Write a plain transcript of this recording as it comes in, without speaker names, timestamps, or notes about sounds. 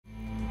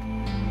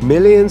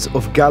Millions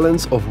of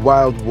gallons of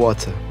wild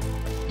water,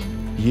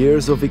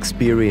 years of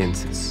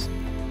experiences,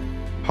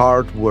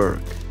 hard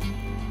work,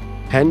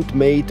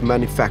 handmade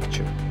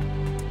manufacture,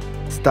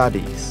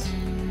 studies,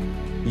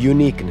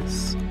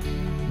 uniqueness.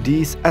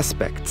 These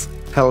aspects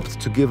helped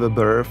to give a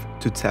birth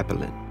to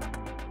Zeppelin.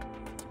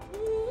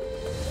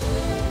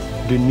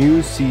 The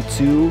new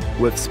C2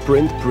 with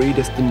sprint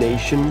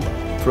predestination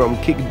from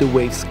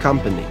KickTheWaves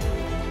company,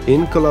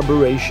 in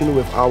collaboration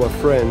with our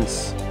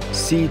friends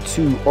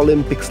C2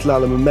 Olympic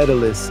slalom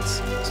medalists,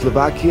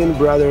 Slovakian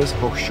brothers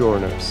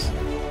Hochschorners.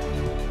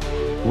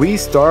 We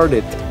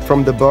started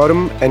from the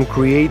bottom and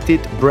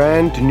created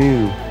brand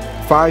new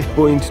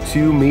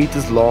 5.2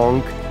 meters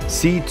long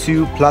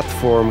C2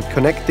 platform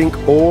connecting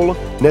all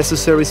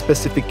necessary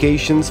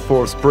specifications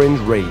for sprint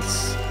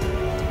race.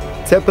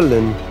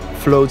 Zeppelin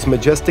floats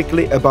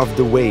majestically above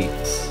the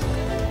waves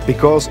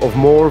because of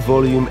more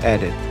volume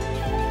added.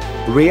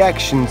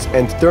 Reactions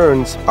and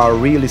turns are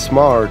really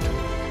smart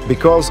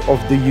because of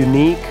the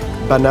unique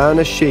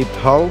banana-shaped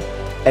hull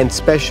and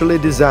specially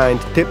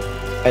designed tip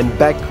and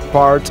back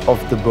parts of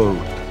the boat.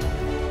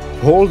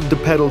 Hold the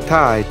pedal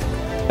tight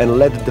and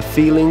let the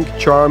feeling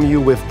charm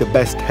you with the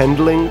best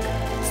handling,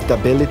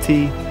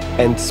 stability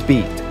and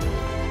speed.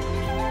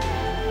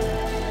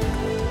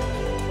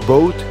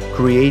 Boat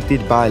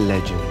created by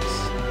legend.